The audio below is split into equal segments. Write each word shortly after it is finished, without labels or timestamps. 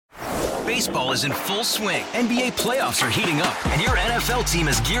Baseball is in full swing. NBA playoffs are heating up, and your NFL team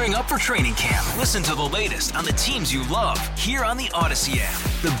is gearing up for training camp. Listen to the latest on the teams you love here on the Odyssey app.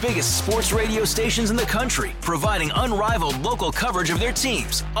 The biggest sports radio stations in the country, providing unrivaled local coverage of their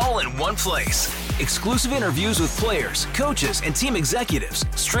teams, all in one place. Exclusive interviews with players, coaches, and team executives,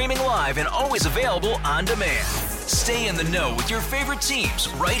 streaming live and always available on demand. Stay in the know with your favorite teams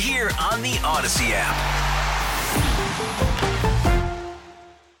right here on the Odyssey app.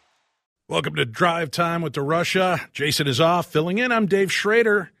 Welcome to Drive Time with DeRusha. Jason is off. Filling in, I'm Dave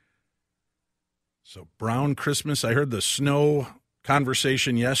Schrader. So, brown Christmas. I heard the snow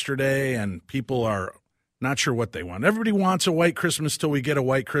conversation yesterday, and people are not sure what they want. Everybody wants a white Christmas till we get a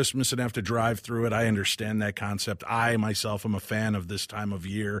white Christmas and have to drive through it. I understand that concept. I, myself, am a fan of this time of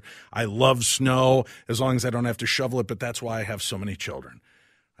year. I love snow as long as I don't have to shovel it, but that's why I have so many children.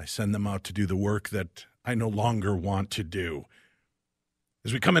 I send them out to do the work that I no longer want to do.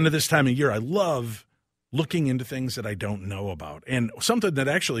 As we come into this time of year, I love looking into things that I don't know about. And something that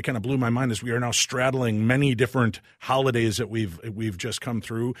actually kind of blew my mind is we are now straddling many different holidays that we've just come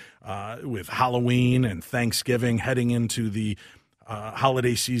through with Halloween and Thanksgiving, heading into the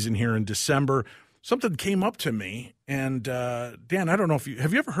holiday season here in December. Something came up to me, and Dan, I don't know if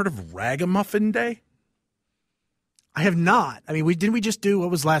have you ever heard of Ragamuffin Day? I have not. I mean, didn't we just do, what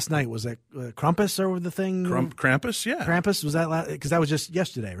was last night? Was that Krampus or the thing? Krampus, yeah. Krampus, was that because that was just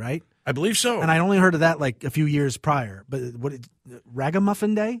yesterday, right? I believe so. And I only heard of that like a few years prior. But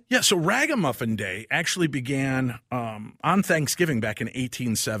Ragamuffin Day? Yeah, so Ragamuffin Day actually began on Thanksgiving back in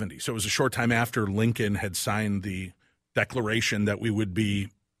 1870. So it was a short time after Lincoln had signed the declaration that we would be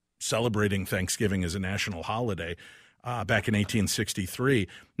celebrating Thanksgiving as a national holiday back in 1863.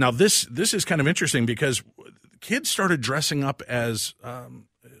 Now, this is kind of interesting because kids started dressing up as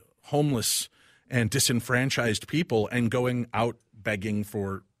homeless and disenfranchised people and going out begging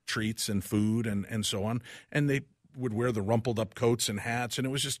for treats and food and so on. And they would wear the rumpled up coats and hats. And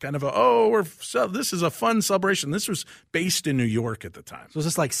it was just kind of this is a fun celebration. This was based in New York at the time. So is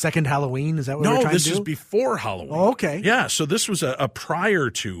this like second Halloween? Is that what we're trying to do? No, this is before Halloween. Oh, okay. Yeah, so this was a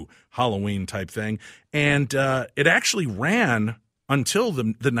prior to Halloween type thing. And it actually ran until the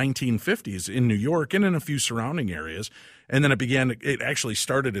 1950s in New York and in a few surrounding areas. And then it actually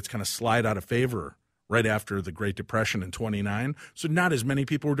started its kind of slide out of favor right after the Great Depression in 1929. So not as many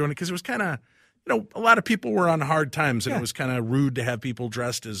people were doing it because it was kind of, a lot of people were on hard times, and It was kind of rude to have people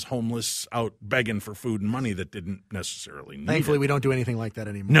dressed as homeless out begging for food and money that didn't necessarily need Thankfully, it. we don't do anything like that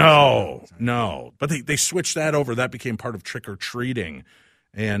anymore. No. But they switched that over. That became part of trick-or-treating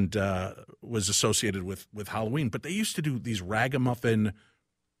and was associated with Halloween. But they used to do these ragamuffin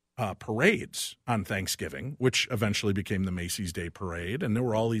parades on Thanksgiving, which eventually became the Macy's Day Parade. And there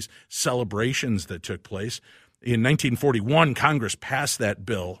were all these celebrations that took place. In 1941, Congress passed that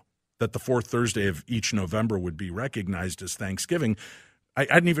bill that the fourth Thursday of each November would be recognized as Thanksgiving. I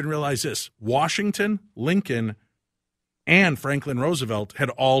didn't even realize this. Washington, Lincoln, and Franklin Roosevelt had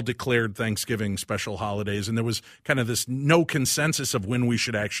all declared Thanksgiving special holidays, and there was kind of this no consensus of when we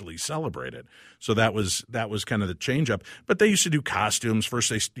should actually celebrate it. So that was kind of the change up. But they used to do costumes.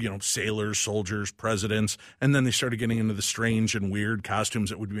 First, sailors, soldiers, presidents, and then they started getting into the strange and weird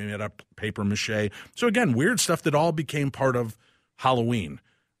costumes that would be made up paper mache. So again, weird stuff that all became part of Halloween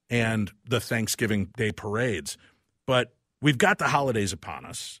and the Thanksgiving Day parades. But we've got the holidays upon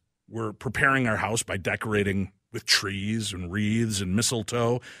us. We're preparing our house by decorating with trees and wreaths and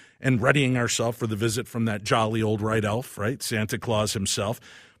mistletoe and readying ourselves for the visit from that jolly old white elf, right, Santa Claus himself.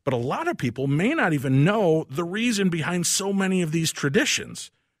 But a lot of people may not even know the reason behind so many of these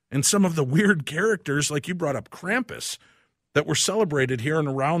traditions and some of the weird characters, like you brought up Krampus, that were celebrated here and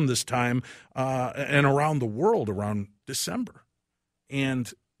around this time and around the world around December.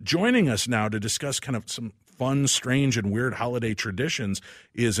 And joining us now to discuss kind of some fun, strange, and weird holiday traditions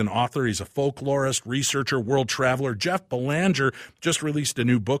is an author. He's a folklorist, researcher, world traveler. Jeff Belanger just released a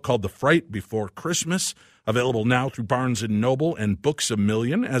new book called The Fright Before Christmas, available now through Barnes & Noble and Books A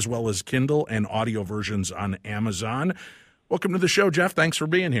Million, as well as Kindle and audio versions on Amazon. Welcome to the show, Jeff. Thanks for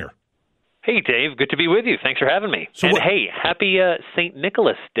being here. Hey, Dave. Good to be with you. Thanks for having me. Hey, happy St.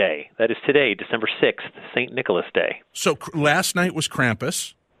 Nicholas Day. That is today, December 6th, St. Nicholas Day. So last night was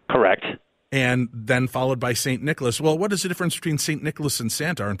Krampus. Correct. And then followed by St. Nicholas. Well, what is the difference between St. Nicholas and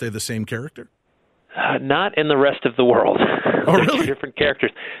Santa? Aren't they the same character? Not in the rest of the world. Oh, really? Different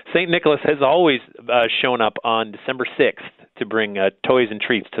characters. St. Nicholas has always shown up on December 6th to bring toys and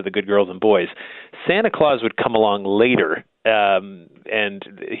treats to the good girls and boys. Santa Claus would come along later, and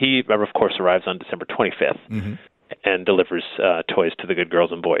he, of course, arrives on December 25th. Mm-hmm. And delivers toys to the good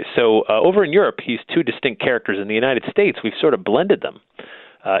girls and boys. So over in Europe, he's two distinct characters. In the United States, we've sort of blended them.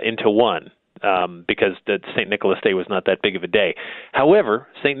 into one. Because the St. Nicholas Day was not that big of a day. However,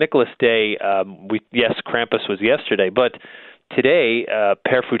 St. Nicholas Day, yes, Krampus was yesterday, but today,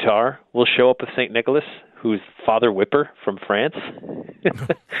 Père Foutard will show up with St. Nicholas, who's Father Whipper from France.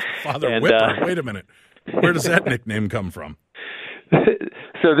 Father Whipper? Wait a minute. Where does that nickname come from?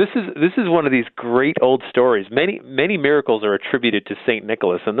 So this is one of these great old stories. Many miracles are attributed to St.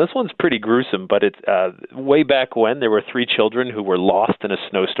 Nicholas, and this one's pretty gruesome, but it's way back when there were 3 children who were lost in a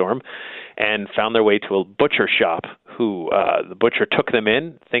snowstorm and found their way to a butcher shop. The butcher took them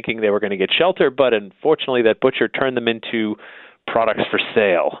in thinking they were going to get shelter, but unfortunately that butcher turned them into products for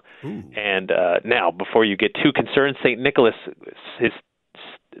sale. Ooh. And now, before you get too concerned, St. Nicholas, his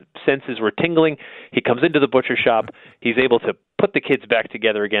senses were tingling. He comes into the butcher shop. He's able to put the kids back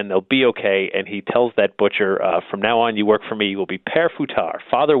together again. They'll be okay. And he tells that butcher, from now on, you work for me. You will be Père Foutard,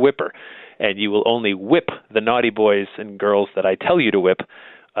 Father Whipper, and you will only whip the naughty boys and girls that I tell you to whip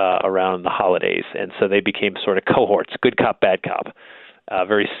around the holidays. And so they became sort of cohorts, good cop, bad cop.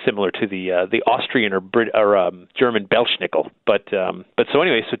 Very similar to the Austrian or German Belschnickel. But so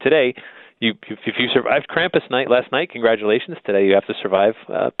anyway, so today, if you survived Krampus night last night, congratulations. Today you have to survive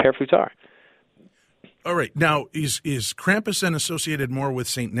Père Foutard. All right. Now, is Krampus then associated more with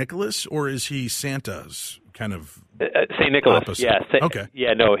St. Nicholas, or is he Santa's kind of St. Nicholas, opposite? Yeah. Okay.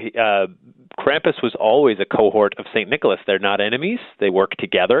 Yeah, no, Krampus was always a cohort of St. Nicholas. They're not enemies. They work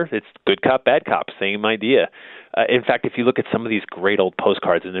together. It's good cop, bad cop, same idea. In fact, if you look at some of these great old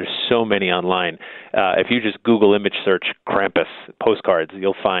postcards, and there's so many online, if you just Google image search Krampus postcards,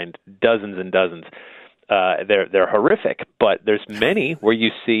 you'll find dozens and dozens. They're horrific, but there's many where you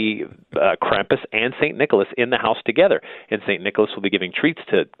see Krampus and St. Nicholas in the house together. And St. Nicholas will be giving treats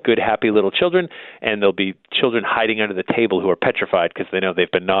to good, happy little children, and there'll be children hiding under the table who are petrified because they know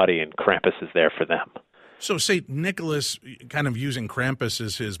they've been naughty, and Krampus is there for them. So St. Nicholas kind of using Krampus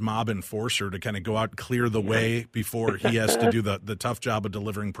as his mob enforcer to kind of go out and clear the way before he has to do the tough job of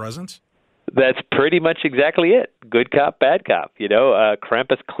delivering presents? That's pretty much exactly it. Good cop, bad cop.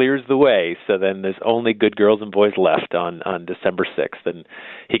 Krampus clears the way, so then there's only good girls and boys left on December 6th, and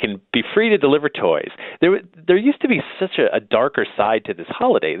he can be free to deliver toys. There used to be such a darker side to this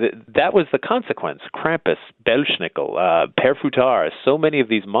holiday. That was the consequence. Krampus, Belschnickel, Père Foutard, so many of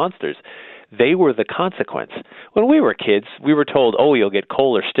these monsters, they were the consequence. When we were kids, we were told, you'll get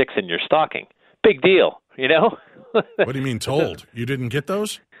coal or sticks in your stocking. Big deal, What do you mean told? You didn't get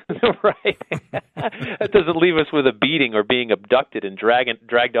those? Right. That doesn't leave us with a beating or being abducted and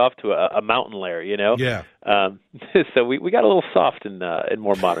dragged off to a mountain lair, Yeah. So we got a little soft in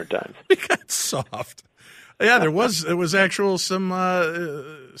more modern times. We got soft. Yeah, there was actual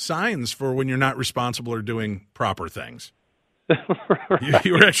some signs for when you're not responsible or doing proper things. Right.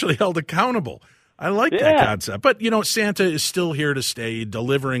 You were actually held accountable. I like that concept. But, Santa is still here to stay,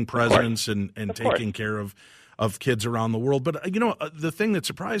 delivering presents and taking care of kids around the world. But, the thing that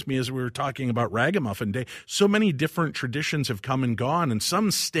surprised me is we were talking about Ragamuffin Day. So many different traditions have come and gone, and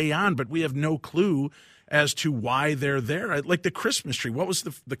some stay on, but we have no clue as to why they're there. Like the Christmas tree. What was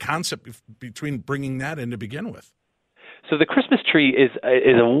the concept between bringing that in to begin with? So the Christmas tree is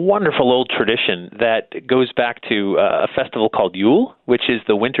a wonderful old tradition that goes back to a festival called Yule, which is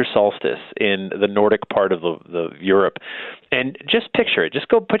the winter solstice in the Nordic part of the Europe. And just picture it. Just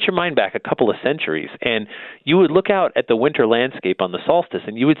go put your mind back a couple of centuries, and you would look out at the winter landscape on the solstice,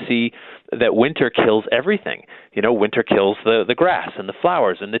 and you would see that winter kills everything. Winter kills the grass and the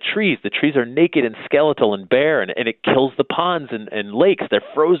flowers and the trees. The trees are naked and skeletal and bare, and it kills the ponds and lakes. They're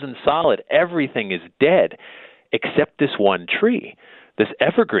frozen solid. Everything is dead. Except this one tree. This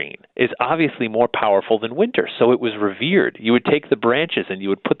evergreen is obviously more powerful than winter, so it was revered. You would take the branches and you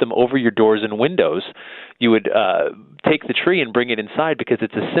would put them over your doors and windows. You would take the tree and bring it inside because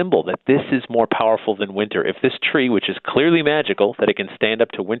it's a symbol that this is more powerful than winter. If this tree, which is clearly magical, that it can stand up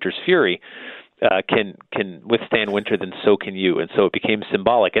to winter's fury, can withstand winter, then so can you. And so it became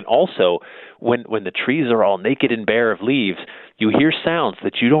symbolic. And also, when the trees are all naked and bare of leaves, you hear sounds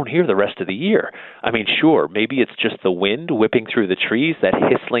that you don't hear the rest of the year. I mean, sure, maybe it's just the wind whipping through the trees, that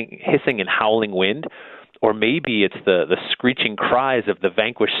hissing and howling wind, or maybe it's the screeching cries of the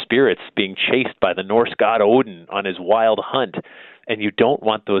vanquished spirits being chased by the Norse god Odin on his wild hunt. And you don't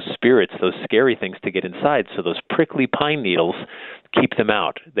want those spirits, those scary things, to get inside, so those prickly pine needles keep them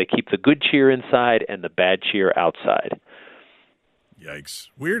out. They keep the good cheer inside and the bad cheer outside. Yikes.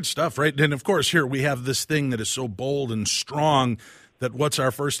 Weird stuff, right? And, of course, here we have this thing that is so bold and strong that what's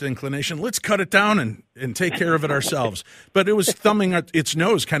our first inclination? Let's cut it down and take care of it ourselves. But it was thumbing its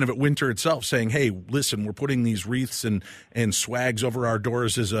nose kind of at winter itself, saying, hey, listen, we're putting these wreaths and swags over our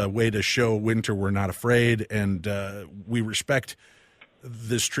doors as a way to show winter we're not afraid, and we respect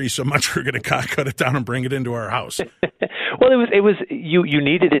this tree so much we're going to cut it down and bring it into our house. Well, it was you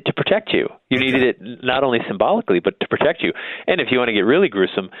needed it to protect you. You needed it not only symbolically, but to protect you. And if you want to get really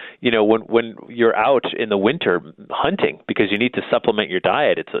gruesome, when you're out in the winter hunting because you need to supplement your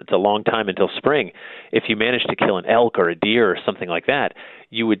diet, it's a long time until spring. If you manage to kill an elk or a deer or something like that,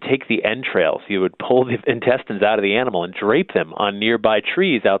 you would take the entrails, you would pull the intestines out of the animal and drape them on nearby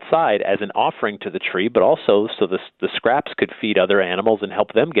trees outside as an offering to the tree, but also so the scraps could feed other animals and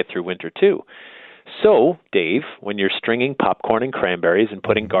help them get through winter too. So, Dave, when you're stringing popcorn and cranberries and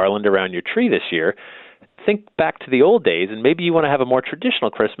putting garland around your tree this year, think back to the old days, and maybe you want to have a more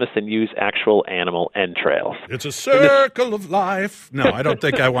traditional Christmas and use actual animal entrails. It's a circle of life. No, I don't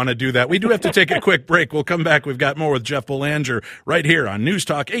think I want to do that. We do have to take a quick break. We'll come back. We've got more with Jeff Belanger right here on News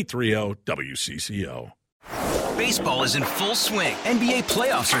Talk 830 WCCO. Baseball is in full swing. NBA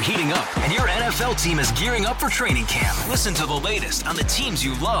playoffs are heating up, and your NFL team is gearing up for training camp. Listen to the latest on the teams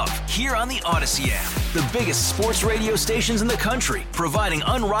you love here on the Odyssey app. The biggest sports radio stations in the country, providing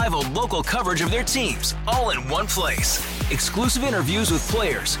unrivaled local coverage of their teams, all in one place. Exclusive interviews with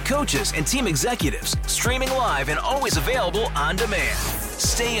players, coaches, and team executives, streaming live and always available on demand.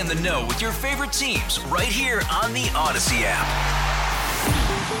 Stay in the know with your favorite teams right here on the Odyssey app.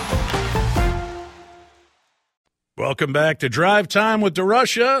 Welcome back to Drive Time with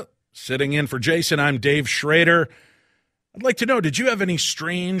DeRusha. Sitting in for Jason, I'm Dave Schrader. I'd like to know, did you have any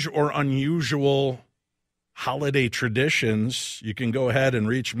strange or unusual holiday traditions? You can go ahead and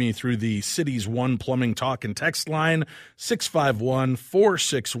reach me through the City's One Plumbing Talk and Text line,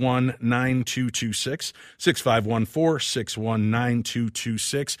 651-461-9226,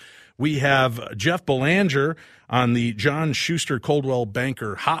 651-461-9226. We have Jeff Belanger on the John Schuster Coldwell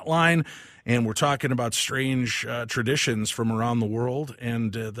Banker hotline. And we're talking about strange traditions from around the world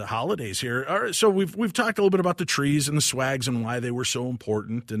and the holidays here. All right, so we've talked a little bit about the trees and the swags and why they were so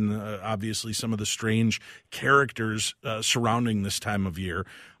important, and obviously some of the strange characters surrounding this time of year.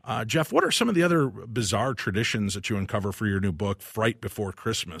 Jeff, what are some of the other bizarre traditions that you uncover for your new book, Fright Before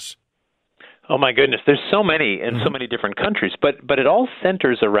Christmas? Oh my goodness, there's so many in so many different countries, but it all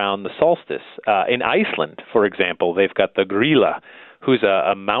centers around the solstice. In Iceland, for example, they've got the Grýla, who's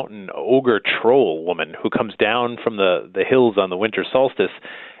a mountain ogre troll woman who comes down from the hills on the winter solstice,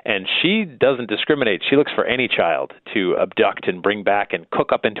 and she doesn't discriminate. She looks for any child to abduct and bring back and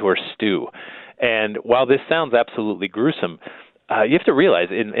cook up into her stew. And while this sounds absolutely gruesome, you have to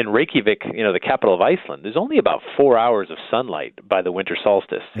realize in Reykjavik, the capital of Iceland, there's only about 4 hours of sunlight by the winter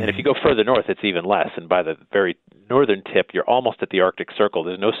solstice. And if you go further north, it's even less. And by the very northern tip, you're almost at the Arctic Circle.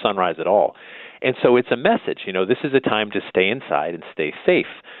 There's no sunrise at all. And so it's a message, this is a time to stay inside and stay safe.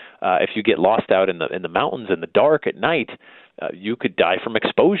 If you get lost out in the mountains in the dark at night, you could die from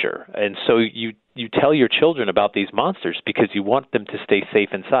exposure. And so you tell your children about these monsters because you want them to stay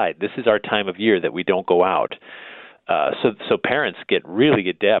safe inside. This is our time of year that we don't go out. So parents get really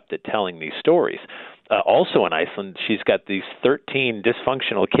adept at telling these stories. Also in Iceland, she's got these 13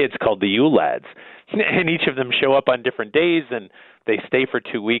 dysfunctional kids called the Yule Lads, and each of them show up on different days, and they stay for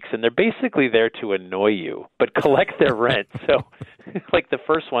 2 weeks, and they're basically there to annoy you, but collect their rent. So, like the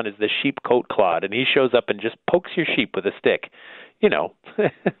first one is the sheep coat clod, and he shows up and just pokes your sheep with a stick.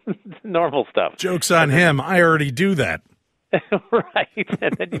 Normal stuff. Joke's on him. I already do that. Right.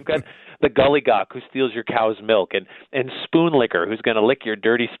 And then you've got the gullygawk who steals your cow's milk, and spoon licker who's going to lick your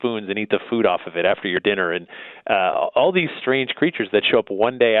dirty spoons and eat the food off of it after your dinner, and all these strange creatures that show up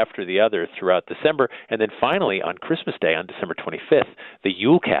one day after the other throughout December. And then finally on Christmas Day, on December 25th, the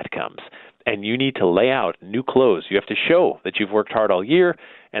Yule Cat comes, and you need to lay out new clothes. You have to show that you've worked hard all year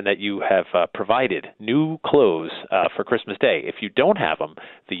and that you have provided new clothes for Christmas Day. If you don't have them,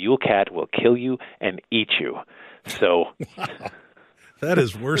 the Yule Cat will kill you and eat you. So wow. That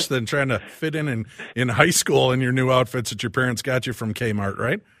is worse than trying to fit in high school in your new outfits that your parents got you from Kmart,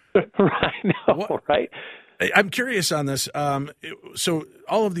 right? Right. Right. I'm curious on this. So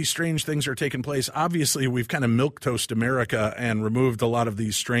all of these strange things are taking place. Obviously, we've kind of milquetoast America and removed a lot of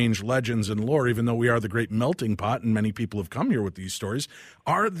these strange legends and lore, even though we are the great melting pot and many people have come here with these stories.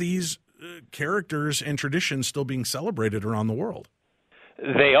 Are these characters and traditions still being celebrated around the world?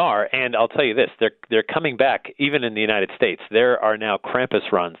 They are, and I'll tell you this, they're coming back even in the United States. There are now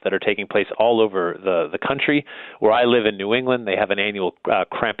Krampus runs that are taking place all over the country. Where I live in New England, they have an annual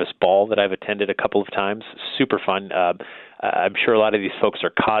Krampus ball that I've attended a couple of times. Super fun. I'm sure a lot of these folks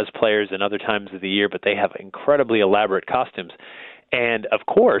are cosplayers in other times of the year, but they have incredibly elaborate costumes. And, of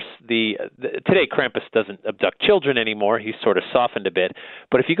course, today Krampus doesn't abduct children anymore. He's sort of softened a bit.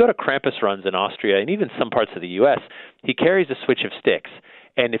 But if you go to Krampus runs in Austria and even some parts of the U.S., he carries a switch of sticks.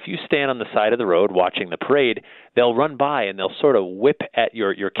 And if you stand on the side of the road watching the parade, they'll run by and they'll sort of whip at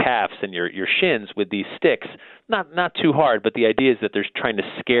your calves and your shins with these sticks. Not too hard, but the idea is that they're trying to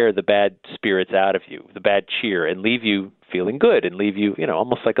scare the bad spirits out of you, the bad cheer, and leave you feeling good and leave you,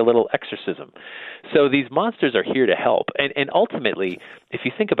 almost like a little exorcism. So these monsters are here to help. And ultimately, if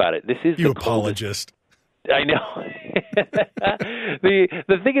you think about it, this is you apologist. I know.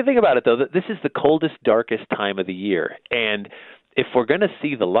 The thing about it, though, that this is the coldest, darkest time of the year. And if we're going to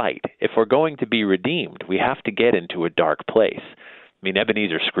see the light, if we're going to be redeemed, we have to get into a dark place. I mean,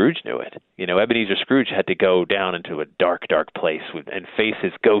 Ebenezer Scrooge knew it. Ebenezer Scrooge had to go down into a dark, dark place and face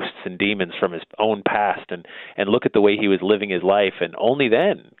his ghosts and demons from his own past and look at the way he was living his life. And only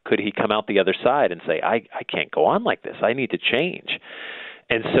then could he come out the other side and say, I can't go on like this. I need to change.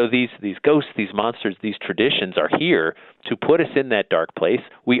 And so these ghosts, these monsters, these traditions are here to put us in that dark place.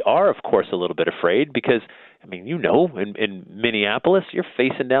 We are, of course, a little bit afraid because, in Minneapolis, you're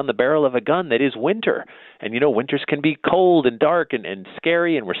facing down the barrel of a gun that is winter. And, winters can be cold and dark and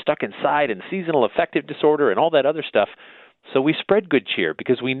scary, and we're stuck inside, and seasonal affective disorder and all that other stuff. So we spread good cheer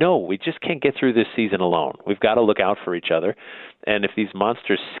because we know we just can't get through this season alone. We've got to look out for each other. And if these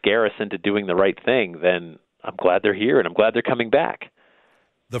monsters scare us into doing the right thing, then I'm glad they're here, and I'm glad they're coming back.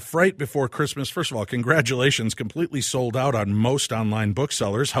 The Fright Before Christmas, first of all, congratulations, completely sold out on most online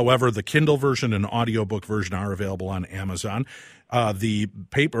booksellers. However, the Kindle version and audiobook version are available on Amazon. The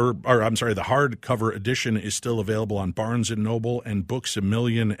hardcover edition is still available on Barnes & Noble and Books A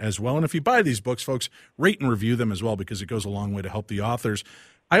Million as well. And if you buy these books, folks, rate and review them as well because it goes a long way to help the authors.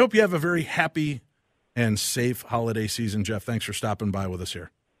 I hope you have a very happy and safe holiday season, Jeff. Thanks for stopping by with us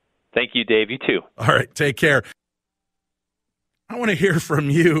here. Thank you, Dave. You too. All right, take care. I want to hear from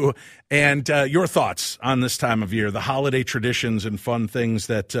you and your thoughts on this time of year, the holiday traditions and fun things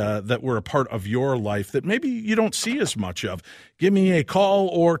that were a part of your life that maybe you don't see as much of. Give me a call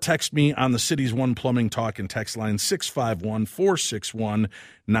or text me on the City's One Plumbing Talk and text line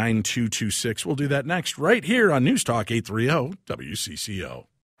 651-461-9226. We'll do that next right here on News Talk 830 WCCO.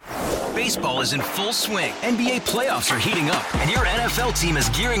 Baseball is in full swing. NBA playoffs are heating up, and your NFL team is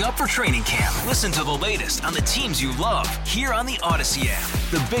gearing up for training camp. Listen to the latest on the teams you love here on the Odyssey app.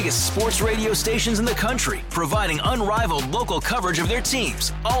 The biggest sports radio stations in the country, providing unrivaled local coverage of their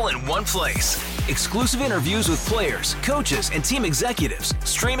teams, all in one place. Exclusive interviews with players, coaches, and team executives,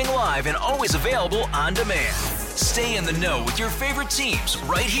 streaming live and always available on demand. Stay in the know with your favorite teams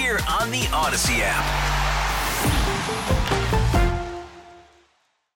right here on the Odyssey app.